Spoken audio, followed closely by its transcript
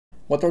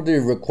What are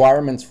the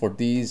requirements for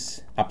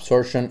this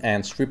absorption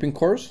and stripping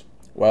course?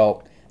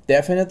 Well,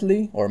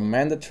 definitely or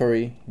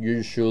mandatory,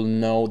 you should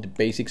know the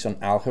basics on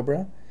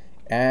algebra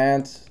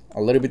and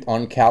a little bit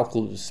on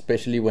calculus,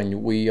 especially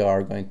when we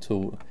are going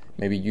to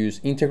maybe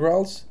use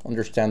integrals,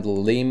 understand the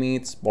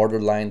limits,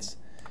 borderlines,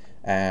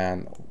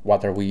 and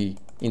what are we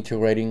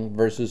integrating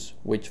versus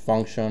which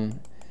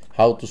function,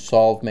 how to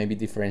solve maybe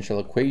differential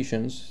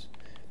equations,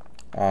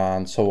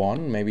 and so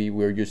on. Maybe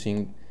we're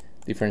using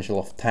differential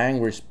of time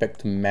with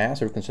respect to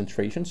mass or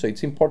concentration, so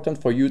it's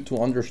important for you to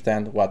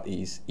understand what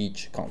is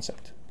each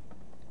concept.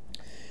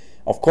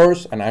 Of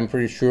course, and I'm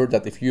pretty sure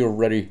that if you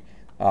already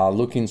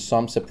looking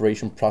some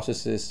separation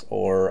processes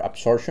or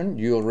absorption,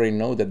 you already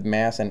know that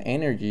mass and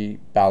energy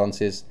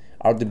balances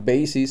are the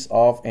basis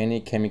of any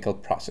chemical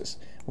process.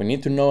 We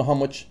need to know how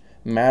much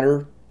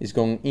matter is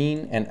going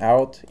in and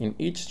out in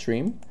each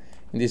stream.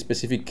 In this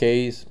specific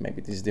case,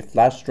 maybe this is the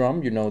flash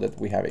drum. You know that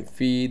we have a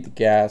feed,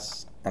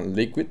 gas, and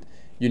liquid.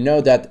 You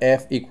know that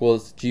F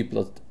equals G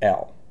plus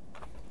L.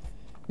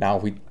 Now,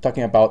 if we're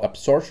talking about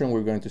absorption, we're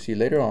going to see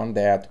later on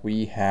that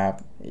we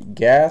have a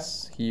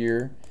gas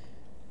here,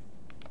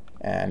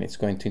 and it's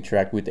going to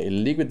interact with a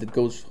liquid that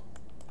goes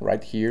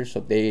right here. So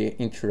they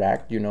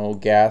interact, you know,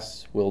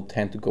 gas will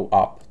tend to go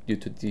up due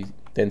to the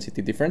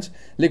density difference.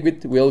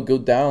 Liquid will go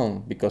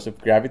down because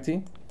of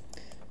gravity.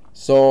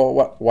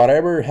 So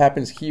whatever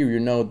happens here,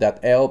 you know that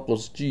L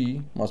plus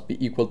G must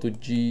be equal to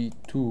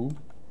G2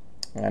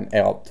 and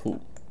L2.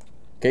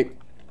 Okay,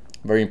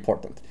 very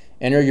important.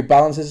 Energy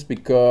balances,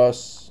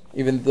 because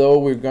even though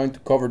we're going to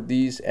cover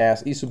these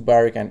as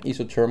isobaric and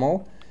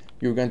isothermal,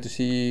 you're going to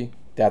see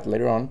that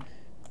later on.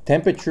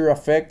 Temperature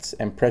effects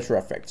and pressure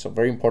effects, so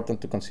very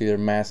important to consider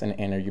mass and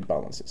energy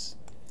balances.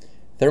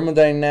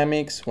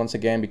 Thermodynamics, once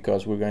again,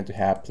 because we're going to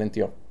have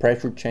plenty of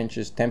pressure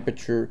changes,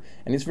 temperature,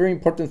 and it's very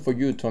important for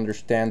you to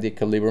understand the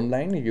equilibrium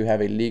line. If you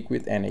have a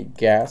liquid and a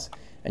gas,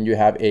 and you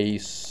have a,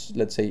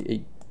 let's say,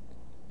 a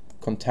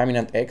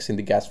contaminant X in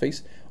the gas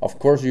phase, of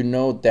course you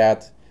know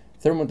that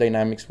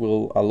thermodynamics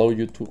will allow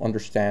you to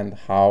understand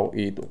how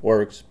it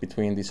works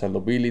between the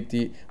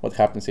solubility, what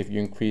happens if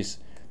you increase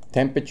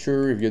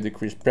temperature, if you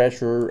decrease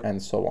pressure,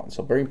 and so on.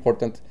 So very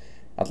important.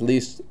 At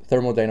least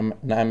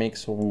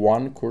thermodynamics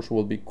 1 course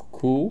will be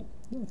cool.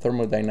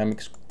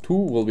 Thermodynamics 2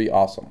 will be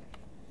awesome.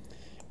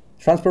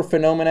 Transport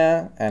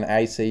phenomena, and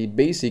I say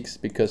basics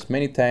because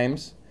many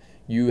times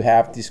you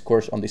have this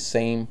course on the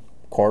same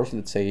course,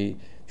 let's say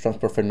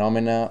transport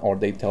phenomena, or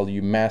they tell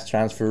you mass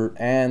transfer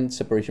and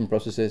separation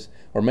processes,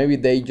 or maybe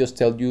they just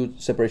tell you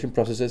separation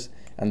processes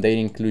and they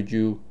include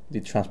you the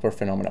transport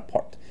phenomena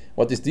part.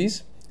 What is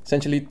this?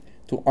 Essentially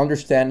to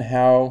understand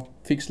how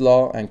Fick's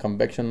law and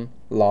convection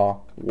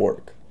law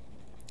work.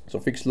 So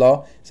Fick's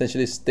law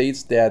essentially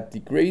states that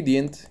the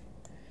gradient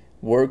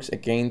works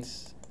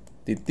against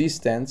the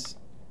distance.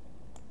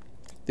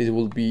 This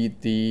will be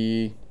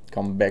the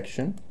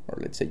convection, or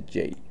let's say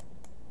J.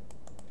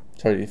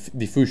 Sorry,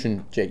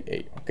 diffusion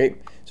JA. Okay,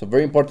 so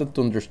very important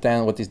to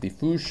understand what is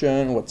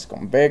diffusion, what's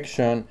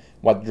convection,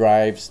 what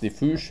drives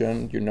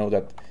diffusion. You know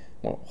that,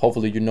 well,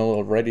 hopefully you know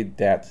already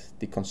that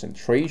the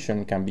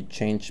concentration can be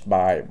changed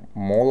by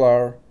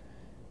molar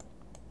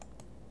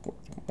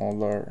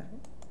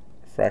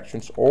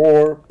fractions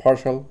or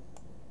partial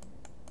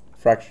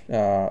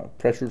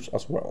pressures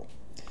as well.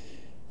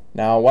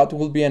 Now, what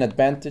will be an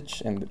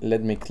advantage? And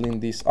let me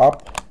clean this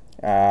up.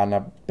 An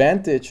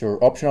advantage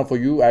or optional for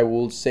you, I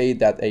will say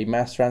that a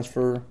mass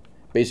transfer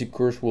basic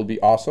course will be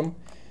awesome.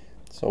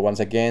 So once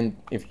again,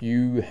 if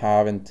you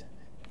haven't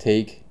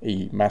take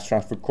a mass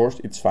transfer course,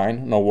 it's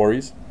fine, no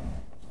worries.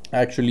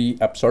 Actually,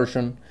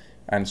 absorption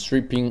and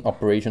stripping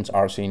operations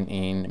are seen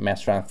in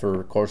mass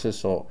transfer courses,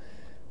 so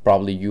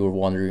probably you're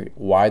wondering,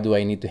 why do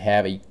I need to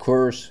have a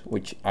course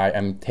which I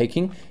am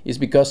taking? It's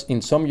because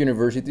in some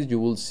universities you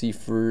will see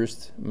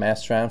first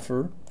mass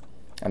transfer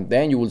and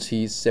then you will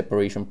see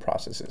separation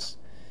processes.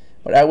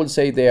 But I would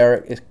say they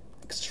are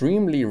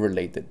extremely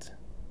related.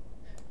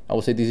 I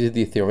would say this is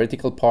the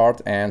theoretical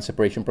part and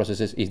separation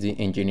processes is the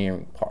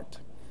engineering part.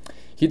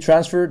 Heat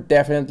transfer,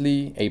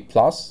 definitely a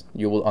plus.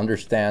 You will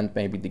understand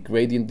maybe the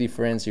gradient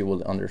difference, you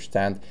will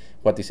understand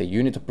what is a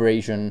unit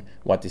operation,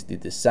 what is the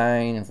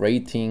design,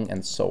 rating,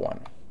 and so on.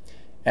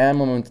 And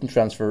momentum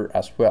transfer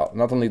as well.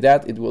 Not only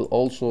that, it will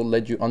also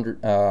let you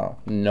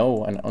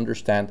know and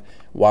understand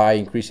why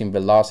increasing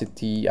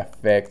velocity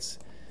affects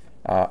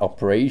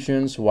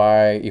operations,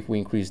 why if we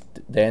increase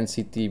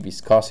density,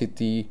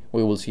 viscosity,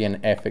 we will see an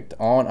effect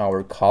on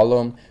our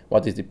column,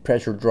 what is the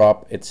pressure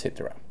drop,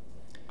 etc.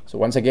 So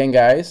once again,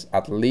 guys,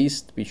 at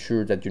least be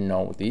sure that you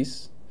know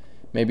this.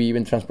 Maybe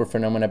even transport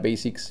phenomena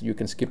basics, you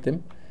can skip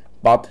them,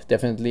 but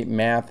definitely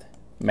math,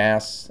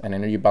 mass and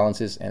energy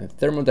balances and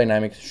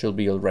thermodynamics should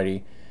be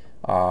already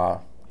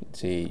let's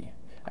say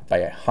by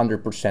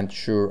 100%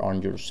 sure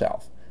on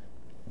yourself.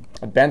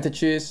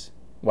 Advantages,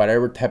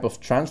 whatever type of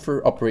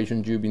transfer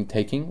operation you've been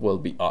taking will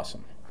be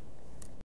awesome.